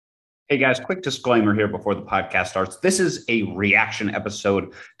Hey guys, quick disclaimer here before the podcast starts. This is a reaction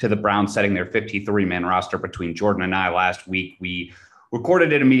episode to the Browns setting their 53-man roster between Jordan and I last week. We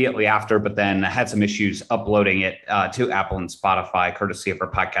recorded it immediately after, but then had some issues uploading it to Apple and Spotify, courtesy of our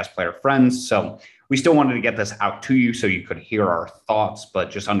podcast player friends. So we still wanted to get this out to you so you could hear our thoughts,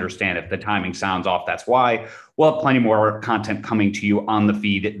 but just understand if the timing sounds off, that's why. We'll have plenty more content coming to you on the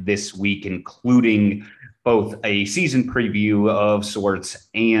feed this week, including both a season preview of sorts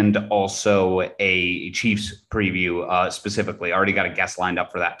and also a Chiefs preview specifically. I already got a guest lined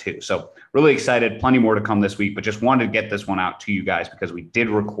up for that too. So really excited. Plenty more to come this week, but just wanted to get this one out to you guys because we did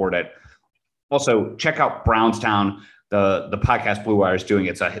record it. Also, check out Brownstown, the podcast Blue Wire is doing.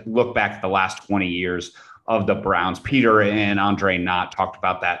 It's a look back at the last 20 years of the Browns. Peter and Andre Knott talked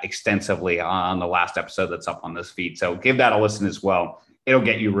about that extensively on the last episode that's up on this feed. So give that a listen as well. It'll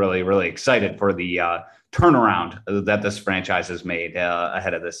get you really, really excited for the turnaround that this franchise has made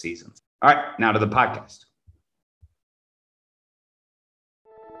ahead of this season. All right, now to the podcast.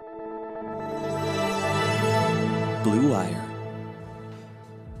 Blue Wire.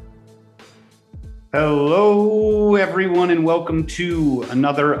 Hello, everyone, and welcome to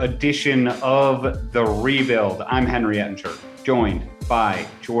another edition of The Rebuild. I'm Henry Ettinger, joined by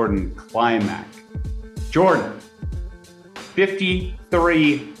Jordan Klimack. Jordan,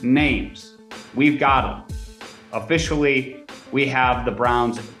 53 names. We've got them. Officially, we have the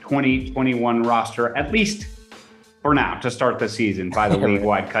Browns 2021 roster, at least for now, to start the season by the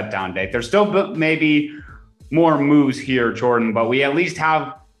league-wide cut-down date. There's still maybe more moves here, Jordan, but we at least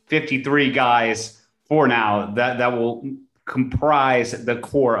have 53 guys for now that will comprise the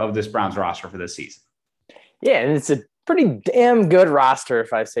core of this Browns roster for this season. Yeah, and it's a pretty damn good roster,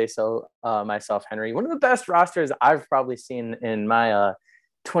 if I say so myself, Henry. One of the best rosters I've probably seen in my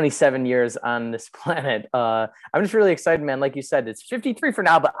 27 years on this planet. I'm just really excited, man. Like you said, it's 53 for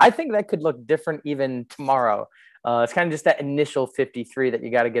now, but I think that could look different even tomorrow. It's kind of just that initial 53 that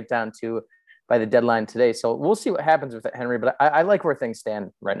you got to get down to by the deadline today. So we'll see what happens with it, Henry, but I like where things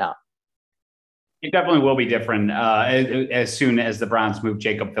stand right now. It definitely will be different as soon as the Browns move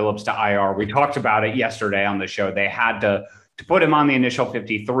Jacob Phillips to IR. We talked about it yesterday on the show. They had to put him on the initial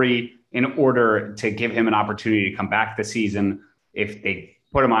 53 in order to give him an opportunity to come back this season. If they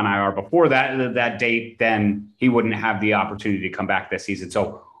put him on IR before that date, then he wouldn't have the opportunity to come back this season.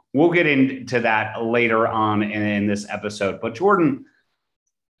 So we'll get into that later on in this episode. But Jordan,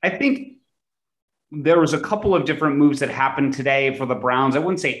 I think there was a couple of different moves that happened today for the Browns. I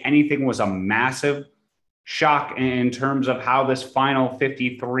wouldn't say anything was a massive shock in terms of how this final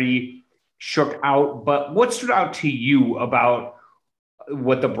 53 shook out. But what stood out to you about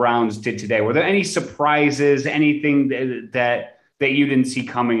what the Browns did today? Were there any surprises, anything that you didn't see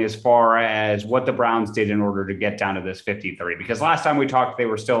coming as far as what the Browns did in order to get down to this 53? Because last time we talked, they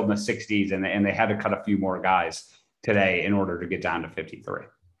were still in the 60s and they had to cut a few more guys today in order to get down to 53.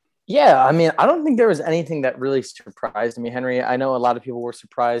 Yeah, I mean, I don't think there was anything that really surprised me, Henry. I know a lot of people were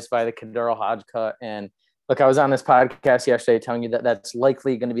surprised by the KhaDarel Hodge cut. And look, I was on this podcast yesterday telling you that that's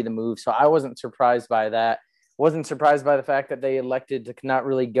likely going to be the move. So I wasn't surprised by that. Wasn't surprised by the fact that they elected to not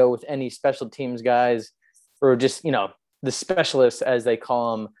really go with any special teams guys or just, the specialists, as they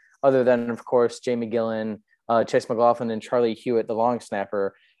call them, other than, of course, Jamie Gillen, Chase McLaughlin, and Charlie Hewitt, the long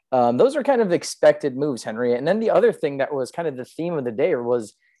snapper. Those are kind of expected moves, Henry. And then the other thing that was kind of the theme of the day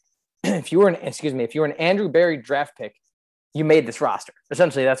was if you were an Andrew Berry draft pick, you made this roster.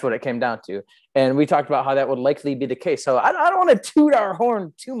 Essentially, that's what it came down to. And we talked about how that would likely be the case. So I don't want to toot our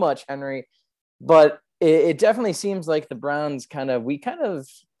horn too much, Henry, but it definitely seems like the Browns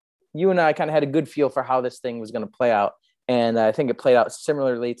you and I kind of had a good feel for how this thing was going to play out. And I think it played out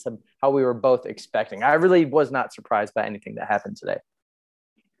similarly to how we were both expecting. I really was not surprised by anything that happened today.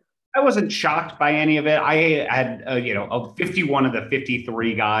 I wasn't shocked by any of it. I had, 51 of the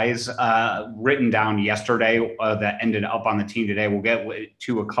 53 guys written down yesterday that ended up on the team today. We'll get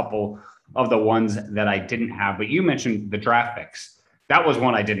to a couple of the ones that I didn't have, but you mentioned the draft picks. That was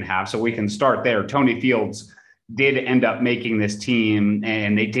one I didn't have, so we can start there. Tony Fields did end up making this team,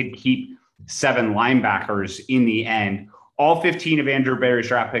 and they did keep 7 linebackers in the end. All 15 of Andrew Berry's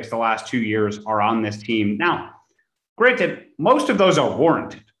draft picks the last 2 years are on this team. Now, granted, most of those are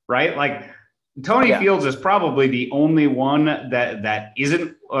warranted, right? Like Tony Fields is probably the only one that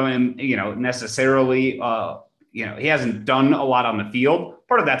isn't, necessarily, he hasn't done a lot on the field.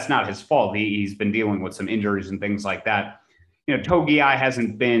 Part of that's not his fault. He's been dealing with some injuries and things like that. Togiai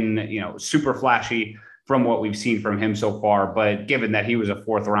hasn't been, super flashy from what we've seen from him so far. But given that he was a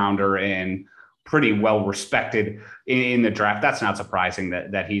 4th rounder and pretty well respected in the draft, that's not surprising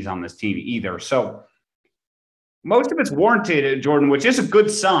that he's on this team either. So Most of it's warranted, Jordan, which is a good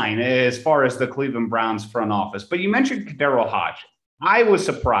sign as far as the Cleveland Browns front office. But you mentioned KhaDarel Hodge. I was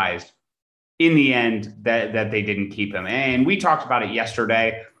surprised in the end that they didn't keep him. And we talked about it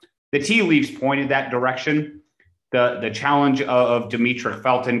yesterday. The tea leaves pointed that direction. The challenge of Demetric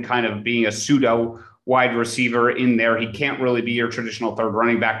Felton kind of being a pseudo wide receiver in there. He can't really be your traditional third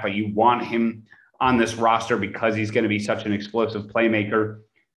running back, but you want him on this roster because he's going to be such an explosive playmaker.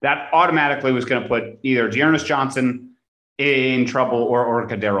 That automatically was going to put either D'Ernest Johnson in trouble or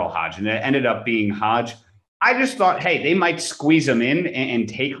KhaDarel Hodge. And it ended up being Hodge. I just thought, hey, they might squeeze him in and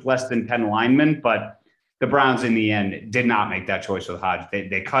take less than 10 linemen, but the Browns in the end did not make that choice with Hodge.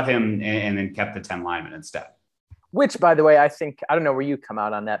 They cut him and then kept the 10 linemen instead. Which, by the way, I think, I don't know where you come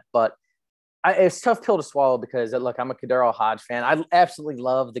out on that, but it's a tough pill to swallow because, look, I'm a KhaDarel Hodge fan. I absolutely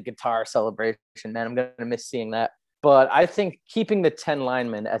love the guitar celebration, man. I'm going to miss seeing that. But I think keeping the 10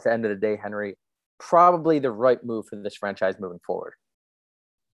 linemen at the end of the day, Henry, probably the right move for this franchise moving forward.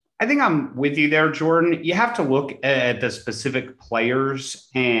 I think I'm with you there, Jordan. You have to look at the specific players,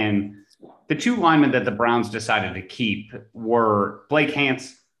 and the two linemen that the Browns decided to keep were Blake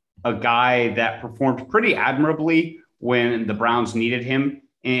Hance, a guy that performed pretty admirably when the Browns needed him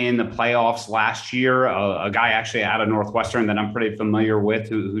in the playoffs last year, a guy actually out of Northwestern that I'm pretty familiar with,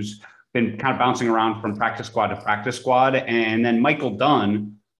 who's been kind of bouncing around from practice squad to practice squad. And then Michael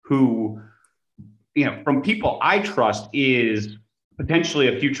Dunn, who, from people I trust, is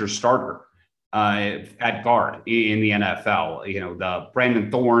potentially a future starter at guard in the NFL. The Brandon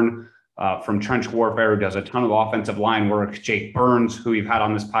Thorne from Trench Warfare, who does a ton of offensive line work, Jake Burns, who we've had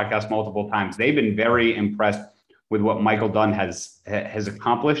on this podcast multiple times. They've been very impressed with what Michael Dunn has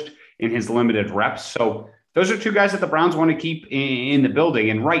accomplished in his limited reps. So those are two guys that the Browns want to keep in the building.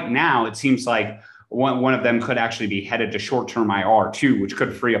 And right now, it seems like one of them could actually be headed to short-term IR too, which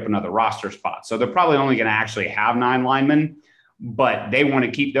could free up another roster spot. So they're probably only going to actually have 9 linemen, but they want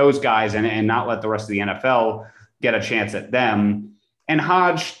to keep those guys and not let the rest of the NFL get a chance at them. And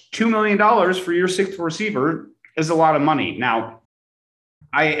Hodge, $2 million for your 6th receiver is a lot of money. Now,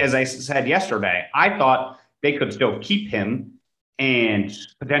 as I said yesterday, I thought they could still keep him and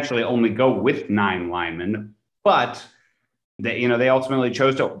potentially only go with 9 linemen, but they ultimately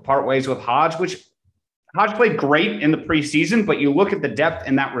chose to part ways with Hodge, which Hodge played great in the preseason, but you look at the depth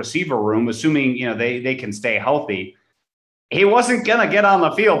in that receiver room, assuming, they can stay healthy. He wasn't going to get on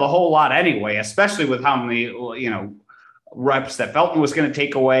the field a whole lot anyway, especially with how many, reps that Felton was going to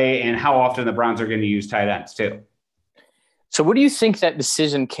take away and how often the Browns are going to use tight ends too. So what do you think that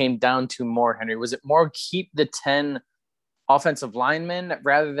decision came down to more, Henry? Was it more keep the 10 offensive linemen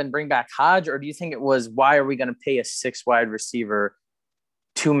rather than bring back Hodge? Or do you think it was, why are we going to pay a 6 wide receiver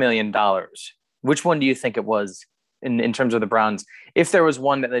 $2 million? Which one do you think it was in terms of the Browns? If there was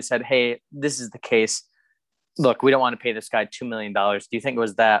one that they said, hey, this is the case, look, we don't want to pay this guy $2 million. Do you think it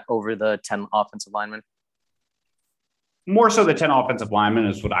was that over the 10 offensive linemen? More so the 10 offensive linemen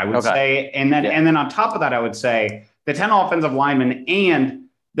is what I would say. And then on top of that, I would say the 10 offensive linemen and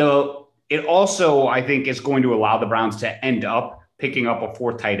it also, I think, is going to allow the Browns to end up picking up a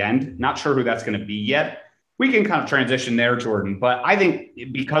 4th tight end. Not sure who that's going to be yet. We can kind of transition there, Jordan. But I think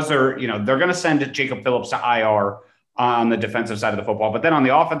because they're going to send Jacob Phillips to IR on the defensive side of the football. But then on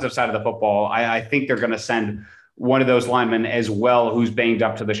the offensive side of the football, I think they're going to send one of those linemen as well who's banged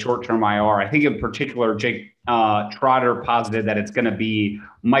up to the short-term IR. I think in particular, Jake Trotter posited that it's going to be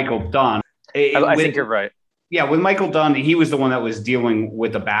Michael Dunn. I think you're right. Yeah, with Michael Dunn, he was the one that was dealing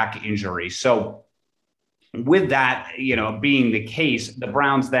with a back injury. So with that, being the case, the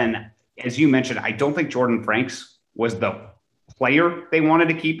Browns then, as you mentioned, I don't think Jordan Franks was the player they wanted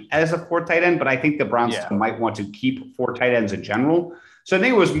to keep as a 4th tight end, but I think the Browns might want to keep 4 tight ends in general. So I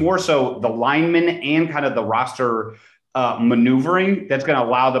think it was more so the linemen and kind of the roster maneuvering that's going to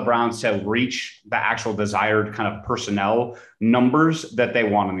allow the Browns to reach the actual desired kind of personnel numbers that they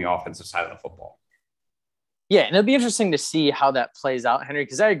want on the offensive side of the football. Yeah, and it'll be interesting to see how that plays out, Henry,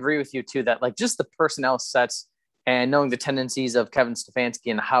 because I agree with you too that just the personnel sets and knowing the tendencies of Kevin Stefanski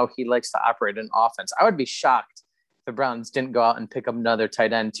and how he likes to operate an offense, I would be shocked if the Browns didn't go out and pick up another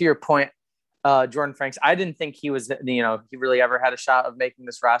tight end. To your point, Jordan Franks, I didn't think he was, he really ever had a shot of making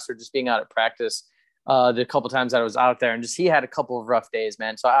this roster, just being out at practice the couple times that I was out there, and just he had a couple of rough days,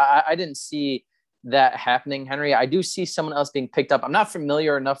 man. So I didn't see that happening, Henry. I do see someone else being picked up. I'm not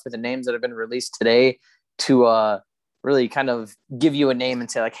familiar enough with the names that have been released today to really kind of give you a name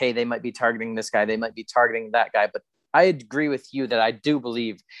and say hey, they might be targeting this guy, they might be targeting that guy. But I agree with you that I do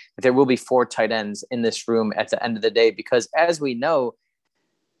believe that there will be 4 tight ends in this room at the end of the day, because as we know,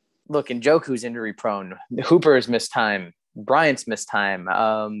 look, Njoku's injury prone, Hooper has missed time, Bryant's missed time,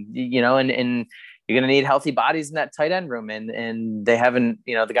 and you're going to need healthy bodies in that tight end room. And they haven't,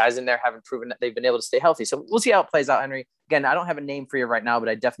 the guys in there haven't proven that they've been able to stay healthy. So we'll see how it plays out, Henry. Again, I don't have a name for you right now, but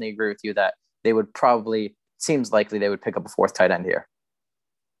I definitely agree with you that they would probably, seems likely they would pick up a fourth tight end here.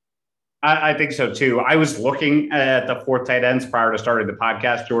 I think so too. I was looking at the fourth tight ends prior to starting the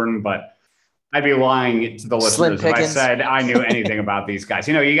podcast, Jordan, but I'd be lying to the listeners if I said I knew anything about these guys.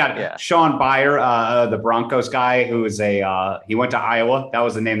 You got Sean Byer, the Broncos guy, who is he went to Iowa. That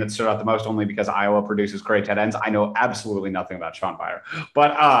was the name that stood out the most, only because Iowa produces great tight ends. I know absolutely nothing about Sean Byer,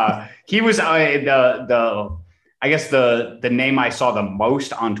 but he was the name I saw the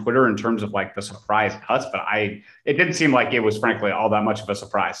most on Twitter in terms of like the surprise cuts, but it didn't seem like it was frankly all that much of a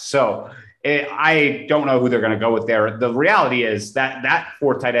surprise. So I don't know who they're going to go with there. The reality is that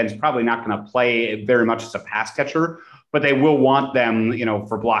fourth tight end is probably not going to play very much as a pass catcher, but they will want them,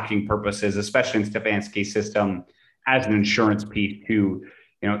 for blocking purposes, especially in Stefanski's system, as an insurance piece to,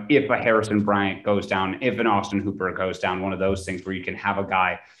 if a Harrison Bryant goes down, if an Austin Hooper goes down, one of those things where you can have a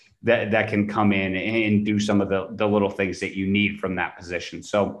guy that can come in and do some of the little things that you need from that position.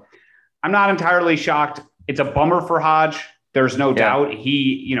 So I'm not entirely shocked. It's a bummer for Hodge. There's no doubt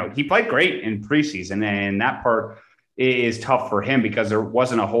he played great in preseason, and that part is tough for him because there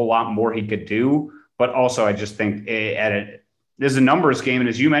wasn't a whole lot more he could do. But also, I just think there's a numbers game. And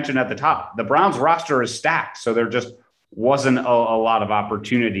as you mentioned at the top, the Browns roster is stacked. So there just wasn't a lot of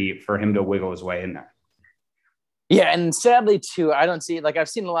opportunity for him to wiggle his way in there. Yeah. And sadly too, I don't see, I've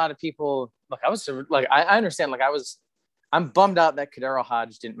seen a lot of people, I understand, I'm bummed out that KhaDarel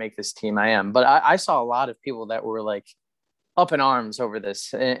Hodge didn't make this team. I am, but I saw a lot of people that were up in arms over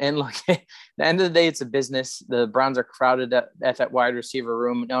this. And look, at the end of the day, it's a business. The Browns are crowded at that wide receiver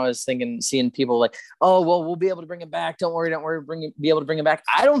room. And I was seeing people oh, well, we'll be able to bring him back. Don't worry. Be able to bring him back.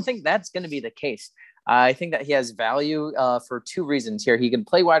 I don't think that's going to be the case. I think that he has value for two reasons here. He can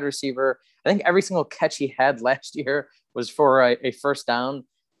play wide receiver. I think every single catch he had last year was for a first down.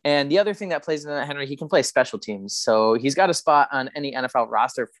 And the other thing that plays into that, Henry, he can play special teams. So he's got a spot on any NFL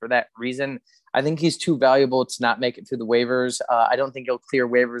roster for that reason. I think he's too valuable to not make it through the waivers. I don't think he'll clear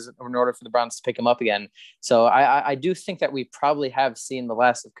waivers in order for the Browns to pick him up again. So I do think that we probably have seen the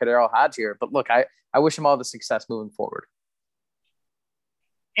last of KhaDarel Hodge here. But look, I wish him all the success moving forward.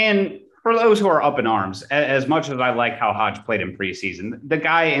 And for those who are up in arms, as much as I like how Hodge played in preseason, the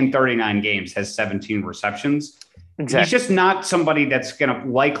guy in 39 games has 17 receptions. Exactly. He's just not somebody that's going to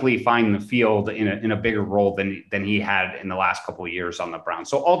likely find the field in a bigger role than he had in the last couple of years on the Browns.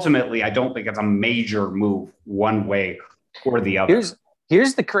 So ultimately, I don't think it's a major move one way or the other.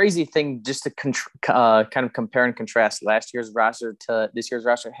 Here's the crazy thing, just to kind of compare and contrast last year's roster to this year's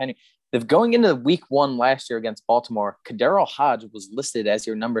roster. Henry, going into week one last year against Baltimore, KhaDarel Hodge was listed as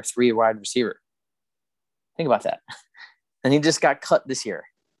your number 3 wide receiver. Think about that. And he just got cut this year.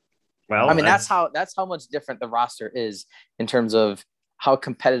 Well, I mean, that's how much different the roster is in terms of how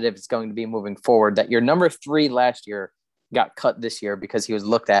competitive it's going to be moving forward. That your number 3 last year got cut this year because he was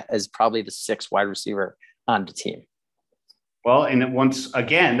looked at as probably the 6th wide receiver on the team. Well, and once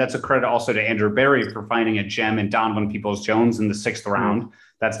again, that's a credit also to Andrew Berry for finding a gem in Donovan Peoples-Jones in the 6th round.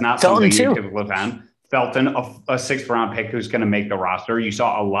 That's not something you typically find. Felton, a 6th round pick who's going to make the roster. You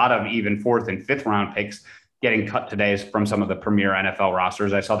saw a lot of even 4th and 5th round picks getting cut today from some of the premier NFL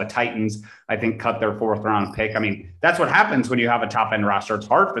rosters. I saw the Titans, I think, cut their 4th round pick. I mean, that's what happens when you have a top end roster. It's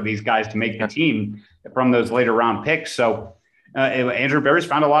hard for these guys to make the team from those later round picks. So Andrew Berry's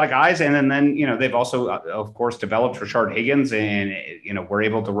found a lot of guys. And then they've also, of course, developed Rashard Higgins and, were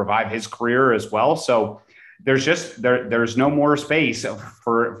able to revive his career as well. So there's no more space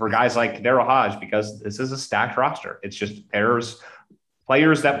for guys like KhaDarel Hodge because this is a stacked roster. It's just there's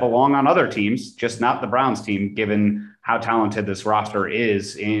players that belong on other teams, just not the Browns team, given how talented this roster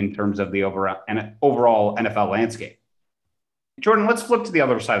is in terms of the overall NFL landscape. Jordan, let's flip to the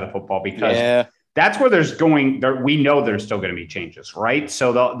other side of the football because that's where we know there's still going to be changes, right?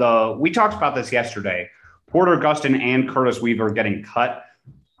 So we talked about this yesterday. Porter Gustin and Curtis Weaver getting cut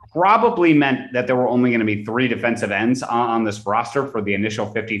probably meant that there were only going to be 3 defensive ends on this roster for the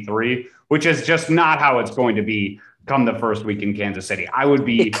initial 53, which is just not how it's going to be come the first week in Kansas City.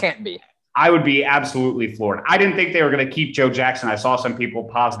 It can't be. I would be absolutely floored. I didn't think they were going to keep Joe Jackson. I saw some people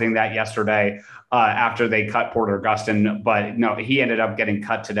positing that yesterday after they cut Porter Gustin, but no, he ended up getting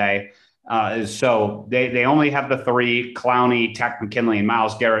cut today. So they only have the 3, Clowney, Takk McKinley, and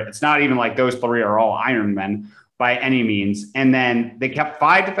Myles Garrett. It's not even like those 3 are all Iron Men by any means. And then they kept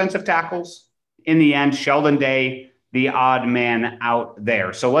 5 defensive tackles. In the end, Sheldon Day, the odd man out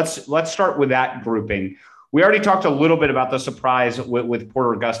there. So let's start with that grouping. We already talked a little bit about the surprise with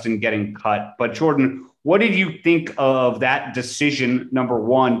Porter Gustin getting cut, but Jordan, what did you think of that decision, number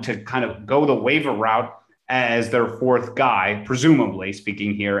one, to kind of go the waiver route as their fourth guy, presumably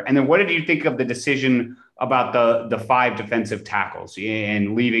speaking here? And then what did you think of the decision about the 5 defensive tackles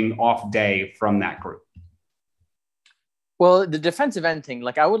and leaving off Day from that group? Well, the defensive end thing,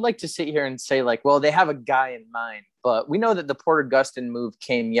 like I would like to sit here and say like, well, they have a guy in mind, but we know that the Porter Gustin move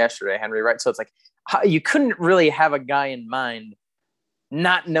came yesterday, Henry, right? So it's like, you couldn't really have a guy in mind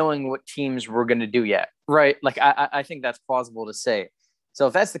not knowing what teams were going to do yet, right? Like, I think that's plausible to say. So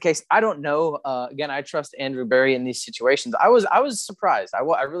if that's the case, I don't know. Again, I trust Andrew Berry in these situations. I was surprised.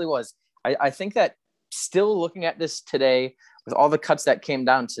 I really was. I think that still looking at this today, with all the cuts that came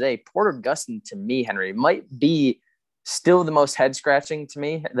down today, Porter Gustin to me, Henry, might be still the most head scratching to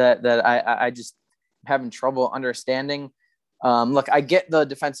me that I just having trouble understanding. Look, I get the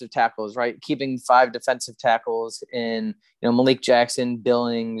defensive tackles, right? Keeping 5 defensive tackles in, Malik Jackson,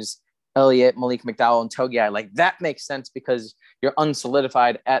 Billings, Elliott, Malik McDowell, and Togiai. Like that makes sense because you're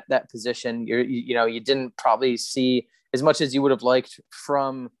unsolidified at that position. You didn't probably see as much as you would have liked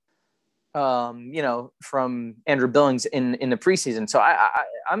from Andrew Billings in the preseason. So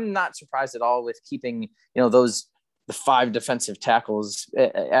I'm not surprised at all with keeping, the 5 defensive tackles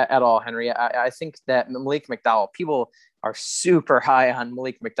at all, Henry. I think that Malik McDowell, people are super high on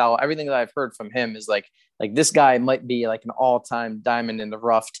Malik McDowell. Everything that I've heard from him is like this guy might be like an all-time diamond in the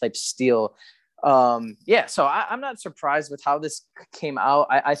rough type steal. So I'm not surprised with how this came out.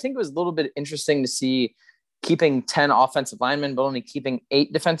 I think it was a little bit interesting to see keeping 10 offensive linemen, but only keeping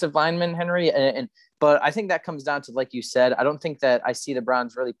 8 defensive linemen, Henry. But I think that comes down to, like you said, I don't think that I see the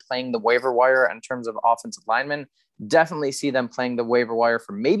Browns really playing the waiver wire in terms of offensive linemen. Definitely see them playing the waiver wire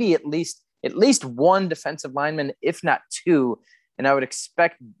for maybe at least 1 defensive lineman, if not 2. And I would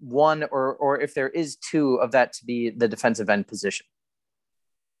expect 1 or if there is 2 of that to be the defensive end position.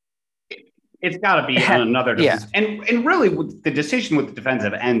 It's got to be another. Yeah. And really the decision with the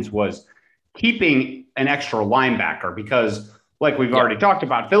defensive ends was keeping an extra linebacker because, like we've already talked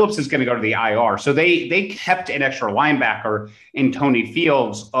about, Phillips is going to go to the IR. So they kept an extra linebacker in Tony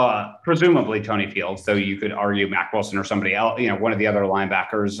Fields, presumably Tony Fields, though you could argue Mack Wilson or somebody else, one of the other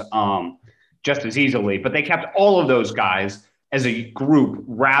linebackers just as easily. But they kept all of those guys as a group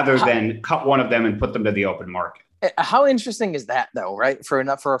rather than cut one of them and put them to the open market. How interesting is that, though, right? For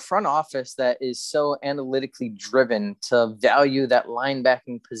a front office that is so analytically driven to value that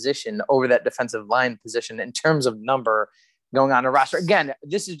linebacking position over that defensive line position in terms of number going on a roster. Again,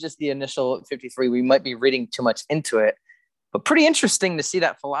 this is just the initial 53. We might be reading too much into it, but pretty interesting to see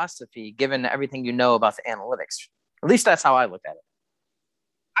that philosophy given everything you know about the analytics. At least that's how I look at it.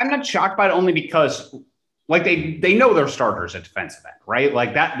 I'm not shocked by it only because like they know their starters at defensive end, right?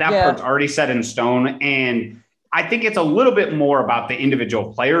 Like that part's already set in stone. And I think it's a little bit more about the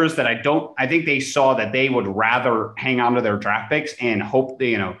individual players that I think they saw that they would rather hang on to their draft picks and hope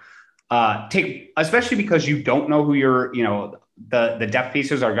they, take, especially because you don't know who your, the depth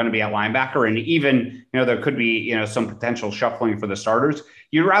pieces are going to be at linebacker. And even, there could be, some potential shuffling for the starters.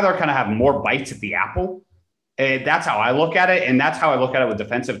 You'd rather kind of have more bites at the apple. And that's how I look at it. And that's how I look at it with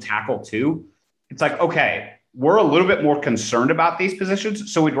defensive tackle too. It's like, okay, we're a little bit more concerned about these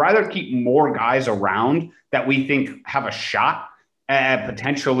positions. So we'd rather keep more guys around that we think have a shot at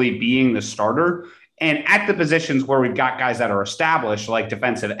potentially being the starter. And at the positions where we've got guys that are established, like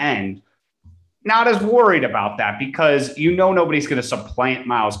defensive end, not as worried about that because nobody's going to supplant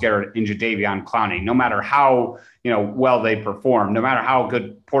Myles Garrett and Jadeveon Clowney, no matter how well they perform, no matter how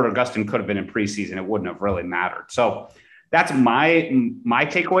good Porter Gustin could have been in preseason, it wouldn't have really mattered. So that's my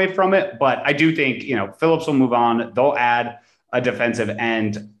takeaway from it. But I do think Phillips will move on. They'll add a defensive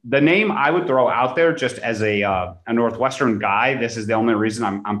end. The name I would throw out there, just as a Northwestern guy, this is the only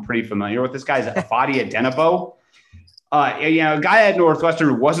reason I'm pretty familiar with this guy, is Ifeadi Odenigbo. A guy at Northwestern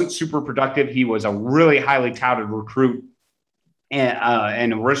who wasn't super productive. He was a really highly touted recruit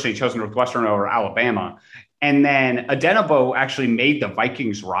and originally chose Northwestern over Alabama. And then Odenigbo actually made the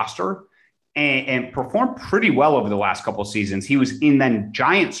Vikings roster and performed pretty well over the last couple of seasons. He was in then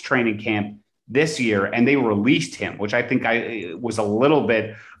Giants training camp this year, and they released him, which I think was a little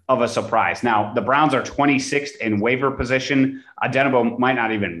bit of a surprise. Now, the Browns are 26th in waiver position. Odenigbo might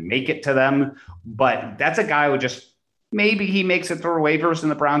not even make it to them, but that's a guy who just maybe he makes it through waivers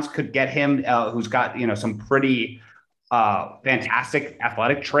and the Browns could get him, who's got, some pretty fantastic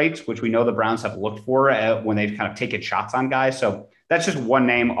athletic traits, which we know the Browns have looked for when they've kind of taken shots on guys. So that's just one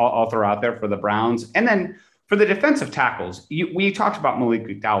name I'll throw out there for the Browns. And then for the defensive tackles, we talked about Malik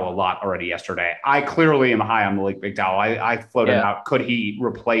McDowell a lot already yesterday. I clearly am high on Malik McDowell. I floated out, could he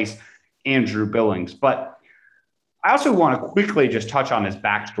replace Andrew Billings? But I also want to quickly just touch on his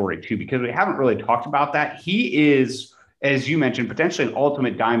backstory too, because we haven't really talked about that. He is, as you mentioned, potentially an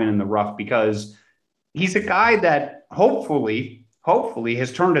ultimate diamond in the rough because he's a guy that hopefully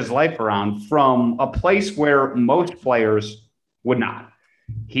has turned his life around from a place where most players would not.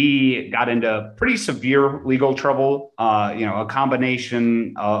 He got into pretty severe legal trouble, a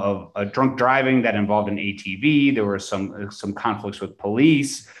combination of a drunk driving that involved an ATV. There were some conflicts with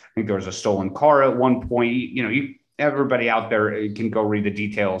police. I think there was a stolen car at one point. Everybody out there can go read the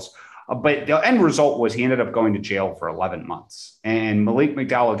details. But the end result was he ended up going to jail for 11 months. And Malik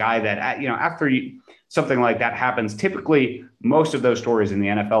McDowell, a guy that, after something like that happens, typically most of those stories in the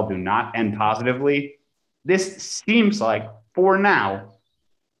NFL do not end positively. This seems like, for now,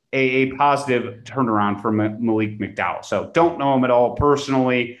 a positive turnaround for Malik McDowell. So don't know him at all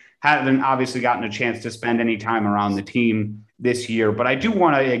personally. Haven't obviously gotten a chance to spend any time around the team this year, but I do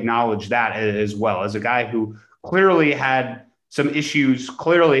want to acknowledge that as well, as a guy who clearly had some issues.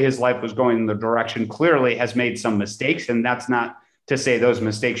 Clearly his life was going in the direction, clearly has made some mistakes. And that's not to say those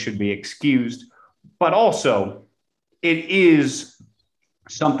mistakes should be excused, but also it is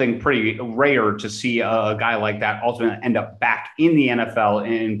something pretty rare to see a guy like that ultimately end up back in the NFL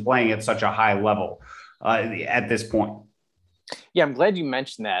and playing at such a high level at this point. Yeah, I'm glad you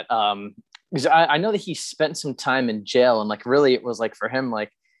mentioned that. Because I know that he spent some time in jail, and like really it was like for him,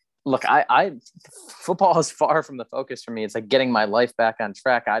 like, look, I football is far from the focus for me. It's like getting my life back on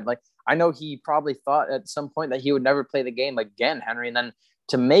track. I know he probably thought at some point that he would never play the game again, Henry. And then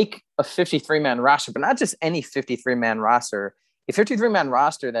to make a 53-man roster, but not just any 53-man roster, a 53-man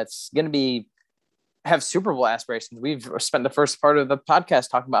roster that's going to have Super Bowl aspirations. We've spent the first part of the podcast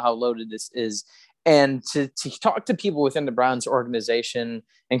talking about how loaded this is. And to talk to people within the Browns organization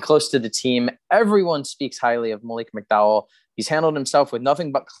and close to the team, everyone speaks highly of Malik McDowell. He's handled himself with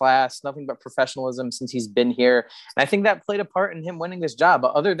nothing but class, nothing but professionalism since he's been here. And I think that played a part in him winning this job.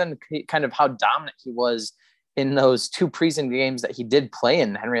 But other than kind of how dominant he was in those two preseason games that he did play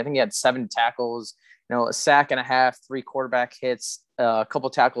in, Henry, I think he had 7 tackles, a sack and a half, 3 quarterback hits, a couple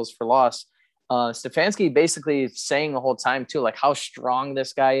tackles for loss. Stefanski basically saying the whole time too, like how strong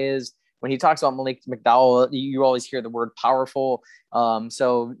this guy is. When he talks about Malik McDowell, you always hear the word powerful.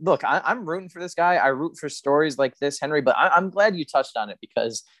 So look, I'm rooting for this guy. I root for stories like this, Henry, but I'm glad you touched on it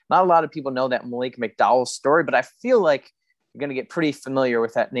because not a lot of people know that Malik McDowell story, but I feel like you're going to get pretty familiar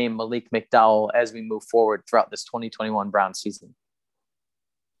with that name, Malik McDowell, as we move forward throughout this 2021 Browns season.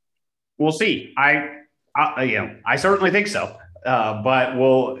 We'll see. I certainly think so. But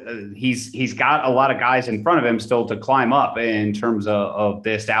he's got a lot of guys in front of him still to climb up in terms of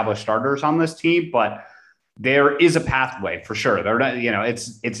the established starters on this team. But there is a pathway for sure. They're not,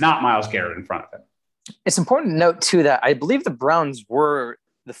 it's not Myles Garrett in front of him. It's important to note too that I believe the Browns were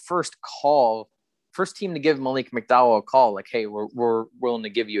the first team to give Malik McDowell a call. Like, hey, we're willing to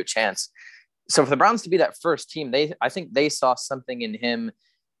give you a chance. So for the Browns to be that first team, I think they saw something in him.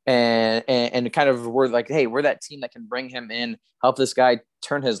 And kind of were like, hey, we're that team that can bring him in, help this guy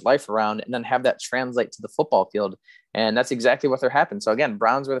turn his life around, and then have that translate to the football field. And that's exactly what happened. So again,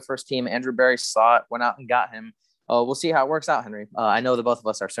 Browns were the first team. Andrew Berry saw it, went out and got him. We'll see how it works out, Henry. I know that both of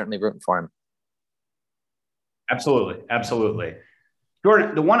us are certainly rooting for him. Absolutely.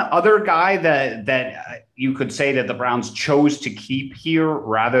 Jordan, the one other guy that you could say that the Browns chose to keep here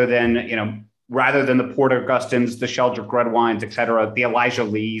rather than the Porter Gustins, the Sheldrick Redwines, et cetera, the Elijah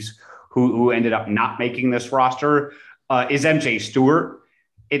Lees, who ended up not making this roster, is MJ Stewart.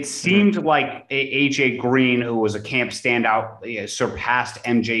 It seemed like AJ Green, who was a camp standout, surpassed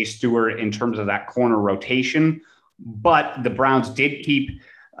MJ Stewart in terms of that corner rotation. But the Browns did keep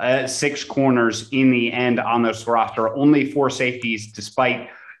 6 corners in the end on this roster, only 4 safeties, despite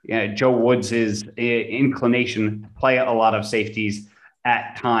Joe Woods' inclination to play a lot of safeties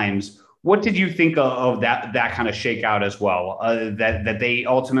at times. What did you think of that kind of shakeout as well? That they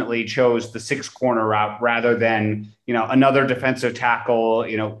ultimately chose the 6 corner route rather than another defensive tackle,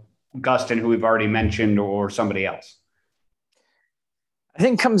 Gustin, who we've already mentioned, or somebody else. I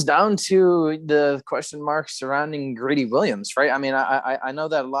think it comes down to the question marks surrounding Greedy Williams, right? I mean, I know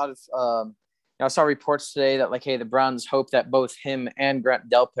that a lot of I saw reports today that like, hey, the Browns hope that both him and Grant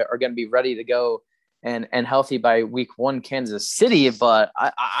Delpit are going to be ready to go and healthy by week 1 Kansas City. But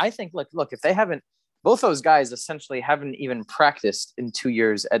I think, look, if they haven't, both those guys essentially haven't even practiced in 2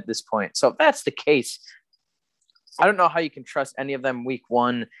 years at this point. So if that's the case, I don't know how you can trust any of them week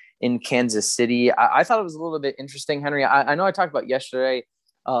 1 in Kansas City. I thought it was a little bit interesting, Henry. I know I talked about yesterday,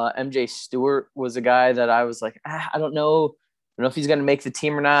 MJ Stewart was a guy that I was like, I don't know if he's going to make the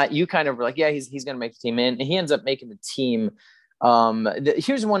team or not. You kind of were like, yeah, he's going to make the team in. And he ends up making the team.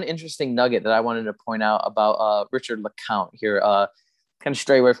 Here's one interesting nugget that I wanted to point out about Richard LeCounte here. Kind of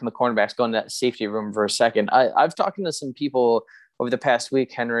stray away from the cornerbacks, going to that safety room for a second. I've talked to some people over the past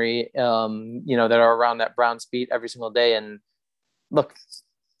week, Henry, that are around that Browns beat every single day. And look,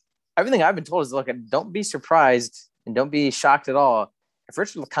 everything I've been told is, look, don't be surprised and don't be shocked at all if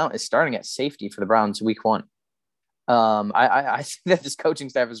Richard LeCounte is starting at safety for the Browns week 1. I think that this coaching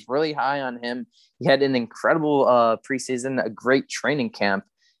staff is really high on him. He had an incredible preseason, a great training camp.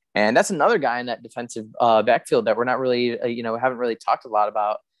 And that's another guy in that defensive backfield that we're not really, haven't really talked a lot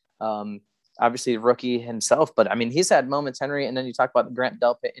about. Obviously, rookie himself, but I mean, he's had moments, Henry. And then you talk about the Grant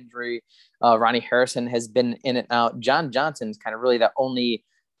Delpit injury. Ronnie Harrison has been in and out. John Johnson's kind of really the only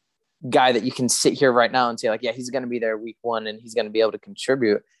guy that you can sit here right now and say, like, yeah, he's going to be there week 1 and he's going to be able to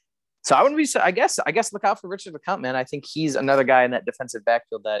contribute. So I wouldn't be, I guess look out for Richard LeCounte, man. I think he's another guy in that defensive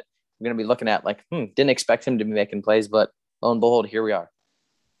backfield that we're going to be looking at like, didn't expect him to be making plays, but lo and behold, here we are.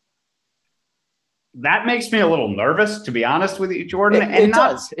 That makes me a little nervous, to be honest with you, Jordan. It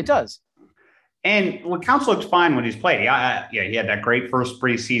does. And LeCounte looked fine when he's played. He had that great first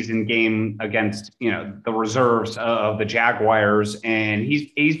preseason game against, the reserves of the Jaguars, and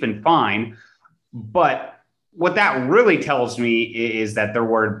he's been fine. But what that really tells me is that they're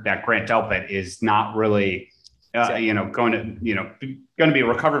worried that Grant Delpit is not really, going to be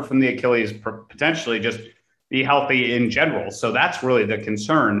recovered from the Achilles, potentially just be healthy in general. So that's really the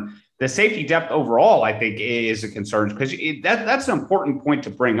concern. The safety depth overall, I think, is a concern because that's an important point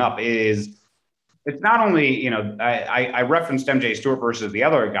to bring up. Is it's not only, I referenced MJ Stewart versus the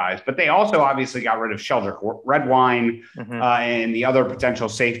other guys, but they also obviously got rid of Sheldrick Redwine and the other potential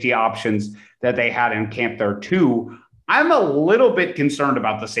safety options that they had in camp there too. I'm a little bit concerned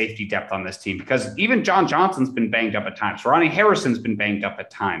about the safety depth on this team because even John Johnson's been banged up at times. Ronnie Harrison's been banged up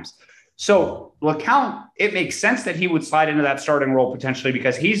at times. So LeCounte, it makes sense that he would slide into that starting role potentially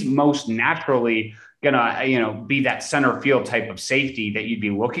because he's most naturally going to, be that center field type of safety that you'd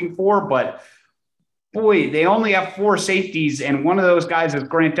be looking for. But boy, they only have 4 safeties, and one of those guys is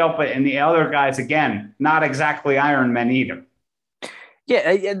Grant Delpit, and the other guys, again, not exactly Iron Men either.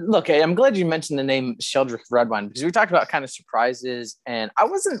 Yeah, look, I'm glad you mentioned the name Sheldrick Redwine because we talked about kind of surprises, and I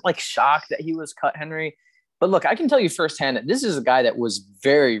wasn't like shocked that he was cut, Henry. But look, I can tell you firsthand that this is a guy that was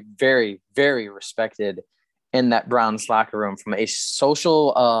very, very, very respected in that Browns locker room from a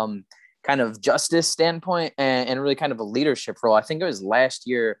social kind of justice standpoint and really kind of a leadership role. I think it was last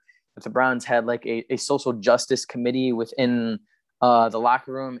year that the Browns had like a social justice committee within the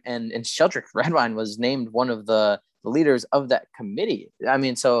locker room, and Sheldrick Redwine was named one of the leaders of that committee. I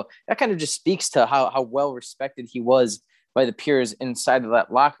mean, so that kind of just speaks to how well respected he was by the peers inside of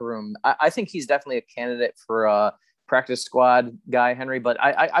that locker room. I think he's definitely a candidate for a practice squad guy, Henry. But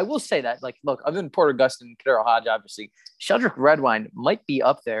I will say that, like, look, other than Porter Gustin and KhaDarel Hodge, obviously, Sheldrick Redwine might be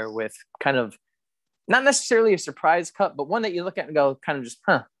up there with kind of not necessarily a surprise cut, but one that you look at and go kind of just,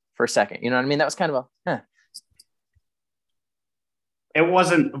 for a second. You know what I mean? That was kind of a, It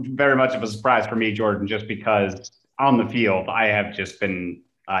wasn't very much of a surprise for me, Jordan, just because on the field, I have just been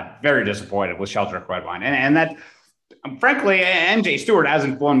very disappointed with Sheldrick Redwine. And that, frankly, MJ Stewart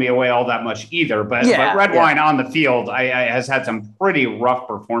hasn't blown me away all that much either. But Redwine on the field has had some pretty rough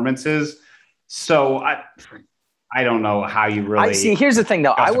performances. So I don't know how you really. I see. Here's the thing,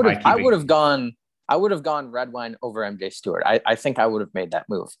 though. I would have gone Redwine over MJ Stewart. I think I would have made that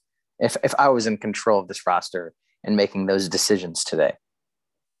move if I was in control of this roster and making those decisions today.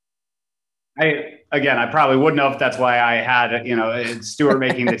 I probably wouldn't have. That's why I had, Stewart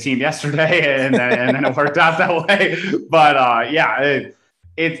making the team yesterday and then it worked out that way. But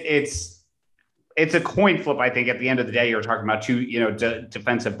it's a coin flip. I think at the end of the day, you're talking about two,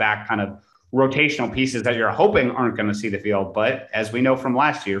 defensive back kind of rotational pieces that you're hoping aren't going to see the field. But as we know from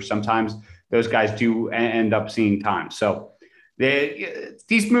last year, sometimes those guys do end up seeing time. So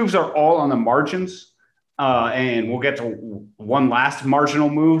these moves are all on the margins. And we'll get to one last marginal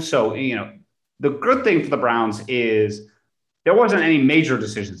move. So, the good thing for the Browns is there wasn't any major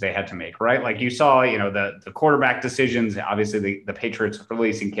decisions they had to make, right? Like you saw, the quarterback decisions, obviously the Patriots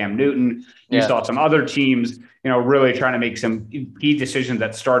releasing Cam Newton. You saw some other teams, really trying to make some key decisions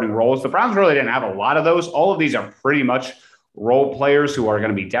at starting roles. The Browns really didn't have a lot of those. All of these are pretty much role players who are going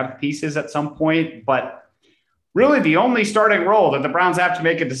to be depth pieces at some point. But really the only starting role that the Browns have to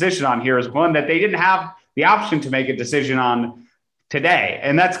make a decision on here is one that they didn't have the option to make a decision on today,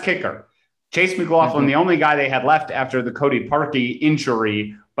 and that's kicker. Chase McLaughlin, the only guy they had left after the Cody Parkey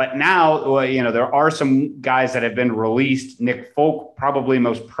injury. But now, there are some guys that have been released. Nick Folk, probably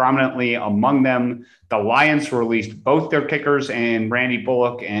most prominently among them. The Lions released both their kickers, and Randy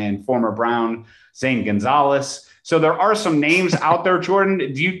Bullock and former Brown Zane Gonzalez. So there are some names out there, Jordan.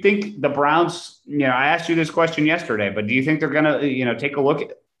 Do you think the Browns, I asked you this question yesterday, but do you think they're going to, take a look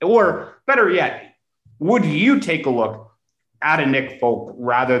at, or better yet, would you take a look at a Nick Folk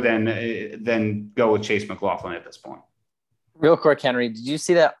rather than go with Chase McLaughlin at this point? Real quick, Henry, did you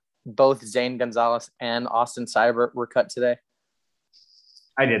see that both Zane Gonzalez and Austin Seibert were cut today?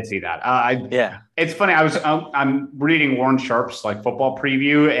 I did see that. It's funny. I'm reading Warren Sharp's football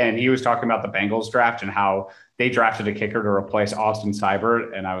preview, and he was talking about the Bengals draft and how they drafted a kicker to replace Austin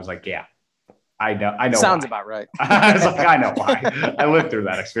Seibert. And I was like, yeah, I know. Sounds why. About right. I was like, I know why. I lived through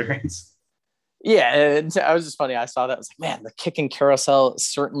that experience. Yeah, I was just funny. I saw that. I was like, man, the kicking carousel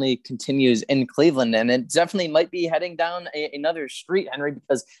certainly continues in Cleveland, and it definitely might be heading down another street, Henry,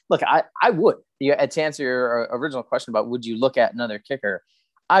 because look, I would. To answer your original question about would you look at another kicker,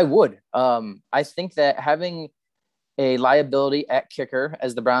 I would. I think that having a liability at kicker,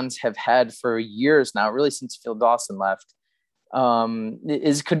 as the Browns have had for years now, really since Phil Dawson left,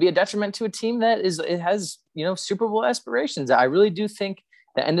 could be a detriment to a team that has Super Bowl aspirations. I really do think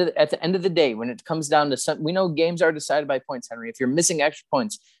at the end of the day, when it comes down to we know games are decided by points, Henry. If you're missing extra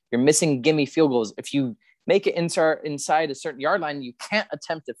points, you're missing gimme field goals. If you make it inside a certain yard line, you can't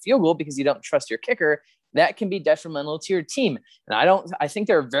attempt a field goal because you don't trust your kicker. That can be detrimental to your team. And I think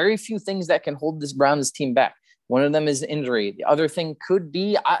there are very few things that can hold this Browns team back. One of them is injury. The other thing could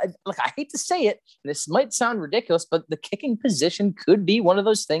be, I hate to say it, this might sound ridiculous, but the kicking position could be one of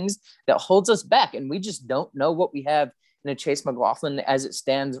those things that holds us back. And we just don't know what we have in a Chase McLaughlin as it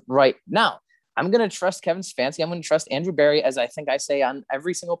stands right now. I'm going to trust Kevin Stefanski. I'm going to trust Andrew Berry, as I think I say on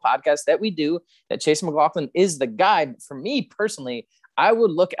every single podcast that we do, that Chase McLaughlin is the guy. But for me personally, I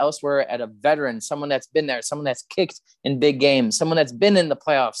would look elsewhere at a veteran, someone that's been there, someone that's kicked in big games, someone that's been in the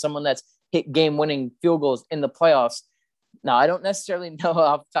playoffs, someone that's hit game-winning field goals in the playoffs. Now, I don't necessarily know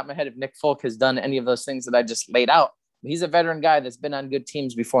off the top of my head if Nick Folk has done any of those things that I just laid out. But he's a veteran guy that's been on good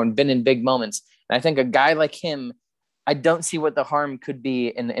teams before and been in big moments. And I think a guy like him, I don't see what the harm could be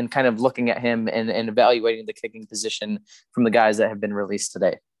in kind of looking at him and evaluating the kicking position from the guys that have been released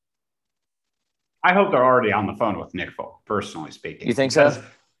today. I hope they're already on the phone with Nick Folk, personally speaking. You think so?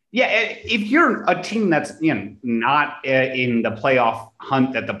 Yeah, if you're a team that's not in the playoff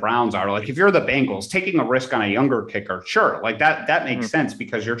hunt that the Browns are, like if you're the Bengals, taking a risk on a younger kicker, sure, like that makes sense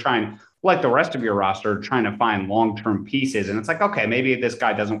because you're trying, like the rest of your roster, trying to find long-term pieces. And it's like, okay, maybe this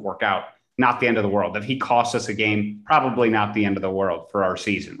guy doesn't work out. Not the end of the world. If he costs us a game, probably not the end of the world for our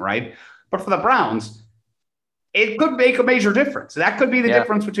season, right? But for the Browns, it could make a major difference. That could be the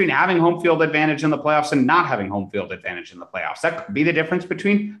difference between having home field advantage in the playoffs and not having home field advantage in the playoffs. That could be the difference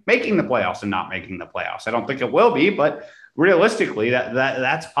between making the playoffs and not making the playoffs. I don't think it will be, but realistically,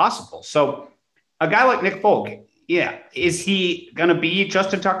 that's possible. So a guy like Nick Folk, is he going to be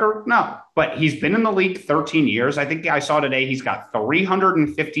Justin Tucker? No, but he's been in the league 13 years. I think I saw today he's got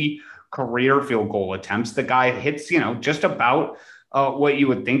 350 career field goal attempts. The guy hits, just about what you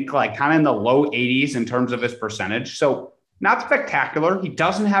would think, like kind of in the low 80s in terms of his percentage. So not spectacular. He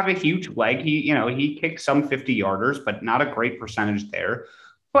doesn't have a huge leg. He kicks some 50-yarders, but not a great percentage there.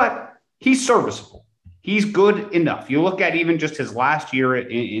 But he's serviceable. He's good enough. You look at even just his last year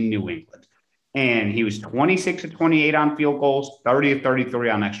in New England, and he was 26 of 28 on field goals, 30 of 33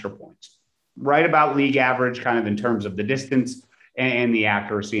 on extra points. Right about league average, kind of in terms of the distance and the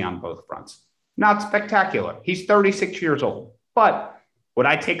accuracy on both fronts. Not spectacular. He's 36 years old. But would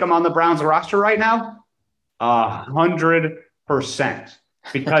I take him on the Browns roster right now? 100%.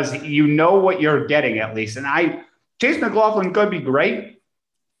 Because you know what you're getting at least. And Chase McLaughlin could be great,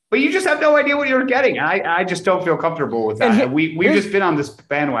 but you just have no idea what you're getting. I just don't feel comfortable with that. We've just been on this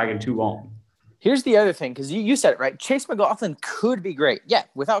bandwagon too long. Here's the other thing, because you said it right. Chase McLaughlin could be great. Yeah,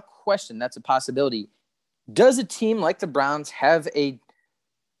 without question, that's a possibility. Does a team like the Browns have the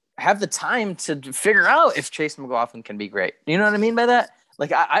time to figure out if Chase McLaughlin can be great? You know what I mean by that?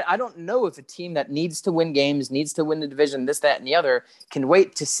 Like, I don't know if a team that needs to win games, needs to win the division, this, that, and the other, can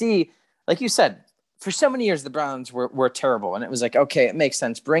wait to see. Like you said, for so many years, the Browns were terrible. And it was like, okay, it makes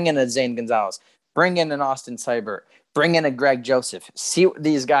sense. Bring in a Zane Gonzalez. Bring in an Austin Seibert. Bring in a Greg Joseph. See what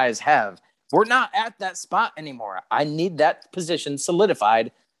these guys have. We're not at that spot anymore. I need that position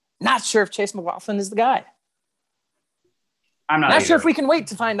solidified. Not sure if Chase McLaughlin is the guy. I'm not sure if we can wait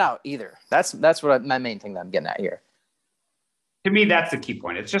to find out either. That's what my main thing that I'm getting at here. To me, that's the key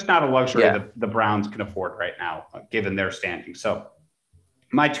point. It's just not a luxury that the Browns can afford right now, given their standing. So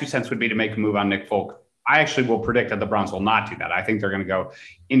my 2 cents would be to make a move on Nick Folk. I actually will predict that the Browns will not do that. I think they're going to go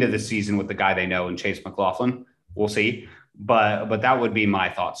into the season with the guy they know in Chase McLaughlin. We'll see. But that would be my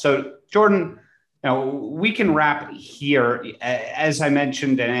thought. So, Jordan, Now, we can wrap here. As I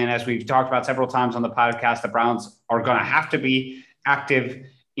mentioned, and as we've talked about several times on the podcast, the Browns are going to have to be active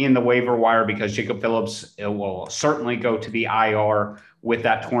in the waiver wire because Jacob Phillips will certainly go to the IR with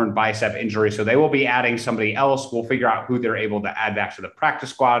that torn bicep injury. So they will be adding somebody else. We'll figure out who they're able to add back to the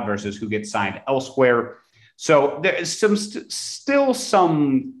practice squad versus who gets signed elsewhere. So there's still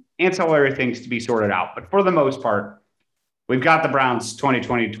some ancillary things to be sorted out. But for the most part, we've got the Browns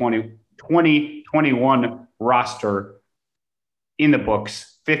 2021 roster in the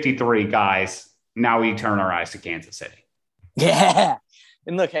books, 53 guys. Now we turn our eyes to Kansas City. Yeah.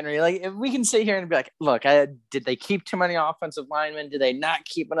 And look, Henry, like if we can sit here and be like, look, did they keep too many offensive linemen? Did they not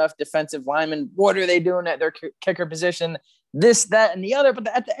keep enough defensive linemen? What are they doing at their kicker position? This, that, and the other. But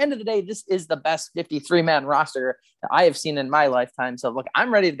at the end of the day, this is the best 53-man roster that I have seen in my lifetime. So look,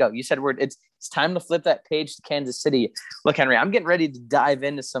 I'm ready to go. You said it's time to flip that page to Kansas City. Look, Henry, I'm getting ready to dive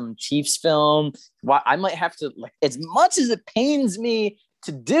into some Chiefs film. I might have to, like, as much as it pains me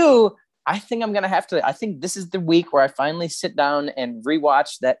to do, I think I'm going to have to. I think this is the week where I finally sit down and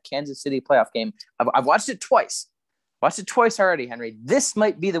rewatch that Kansas City playoff game. I've watched it twice. Watched it twice already, Henry. This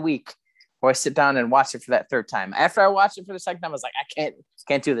might be the week where I sit down and watch it for that third time. After I watched it for the second time, I was like, I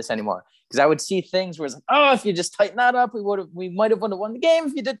can't do this anymore. Because I would see things where it's like, oh, if you just tighten that up, we might have won the game.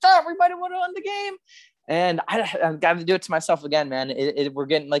 If you did that, we might have won the game. And I've got to do it to myself again, man. We're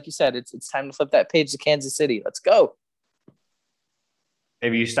getting, like you said, it's time to flip that page to Kansas City. Let's go.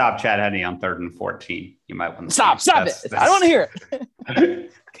 Maybe you stop Chad Henne on 3rd and 14. You might want to stop it. I don't want to hear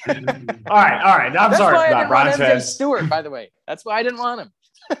it. All right. I'm sorry. Why I didn't want MJ Stewart, by the way. That's why I didn't want him.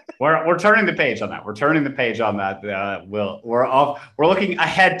 We're turning the page on that. We're looking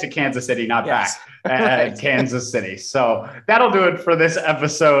ahead to Kansas City, not back at Kansas City. So that'll do it for this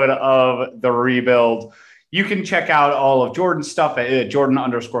episode of The Rebuild. You can check out all of Jordan's stuff at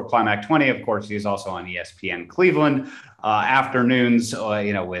Jordan_Climac20. Of course, he's also on ESPN Cleveland afternoons,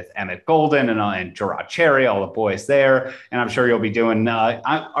 with Emmett Golden and Gerard Cherry, all the boys there. And I'm sure you'll be doing.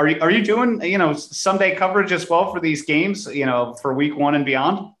 Are you doing Sunday coverage as well for these games? For week 1 and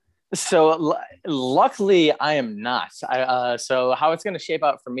beyond. So luckily, I am not. So how it's going to shape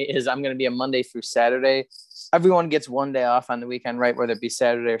out for me is I'm going to be a Monday through Saturday. Everyone gets one day off on the weekend, right? Whether it be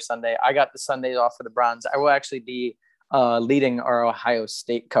Saturday or Sunday. I got the Sundays off for the Browns. I will actually be leading our Ohio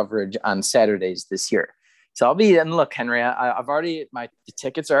State coverage on Saturdays this year. So I'll be, and look, Henry, I've already, the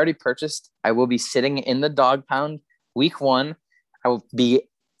tickets are already purchased. I will be sitting in the dog pound week 1. I will be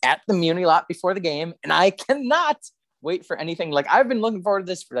at the Muni lot before the game, and I cannot wait for anything. Like, I've been looking forward to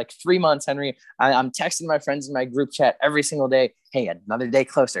this for like 3 months, Henry. I'm texting my friends in my group chat every single day. Hey, another day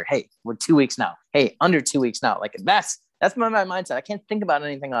closer. Hey, we're 2 weeks now. Hey, under 2 weeks now. Like, that's my mindset. I can't think about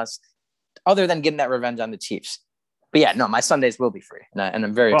anything else other than getting that revenge on the Chiefs. But yeah, no, my Sundays will be free, and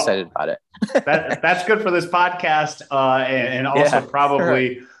I'm very excited about it. That's good for this podcast, and also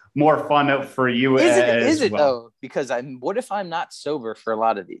probably more fun for you. Is it though? Because what if I'm not sober for a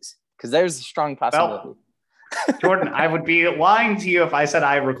lot of these? Because there's a strong possibility. Well, Jordan, I would be lying to you if I said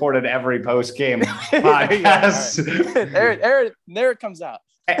I recorded every post-game podcast. There it comes out.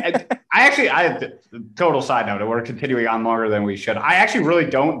 I total side note, we're continuing on longer than we should. I actually really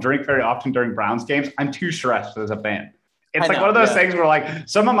don't drink very often during Browns games. I'm too stressed as a fan. It's one of those things where like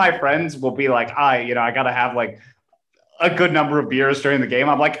some of my friends will be like, I got to have like a good number of beers during the game.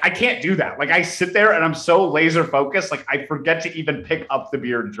 I'm like, I can't do that. Like I sit there and I'm so laser focused. Like I forget to even pick up the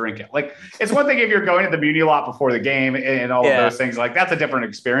beer and drink it. Like it's one thing if you're going to the Muni lot before the game and all of those things, like that's a different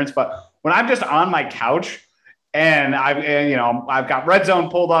experience. But when I'm just on my couch and I've got Red Zone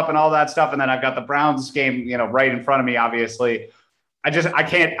pulled up and all that stuff, and then I've got the Browns game, right in front of me, obviously, I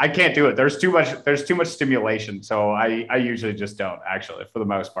can't do it. There's too much stimulation. So I usually just don't, actually, for the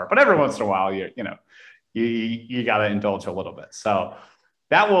most part. But every once in a while, you got to indulge a little bit. So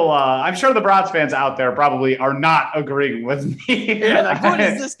that will, I'm sure the Browns fans out there probably are not agreeing with me. Yeah, like, what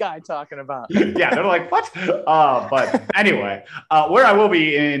is this guy talking about? Yeah, they're like, what? But anyway, where I will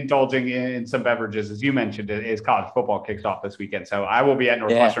be indulging in some beverages, as you mentioned, is college football kicks off this weekend. So I will be at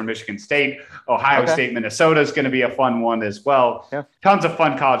Northwestern Michigan State. Ohio State, Minnesota is going to be a fun one as well. Yeah. Tons of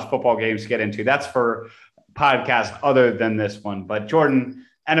fun college football games to get into. That's for podcasts other than this one. But Jordan,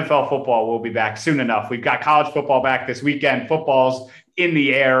 NFL football will be back soon enough. We've got college football back this weekend. Football's in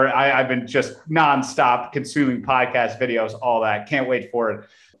the air. I've been just nonstop consuming podcast videos, all that. Can't wait for it.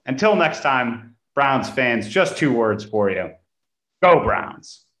 Until next time, Browns fans, just 2 words for you. Go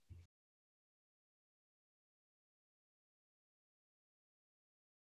Browns.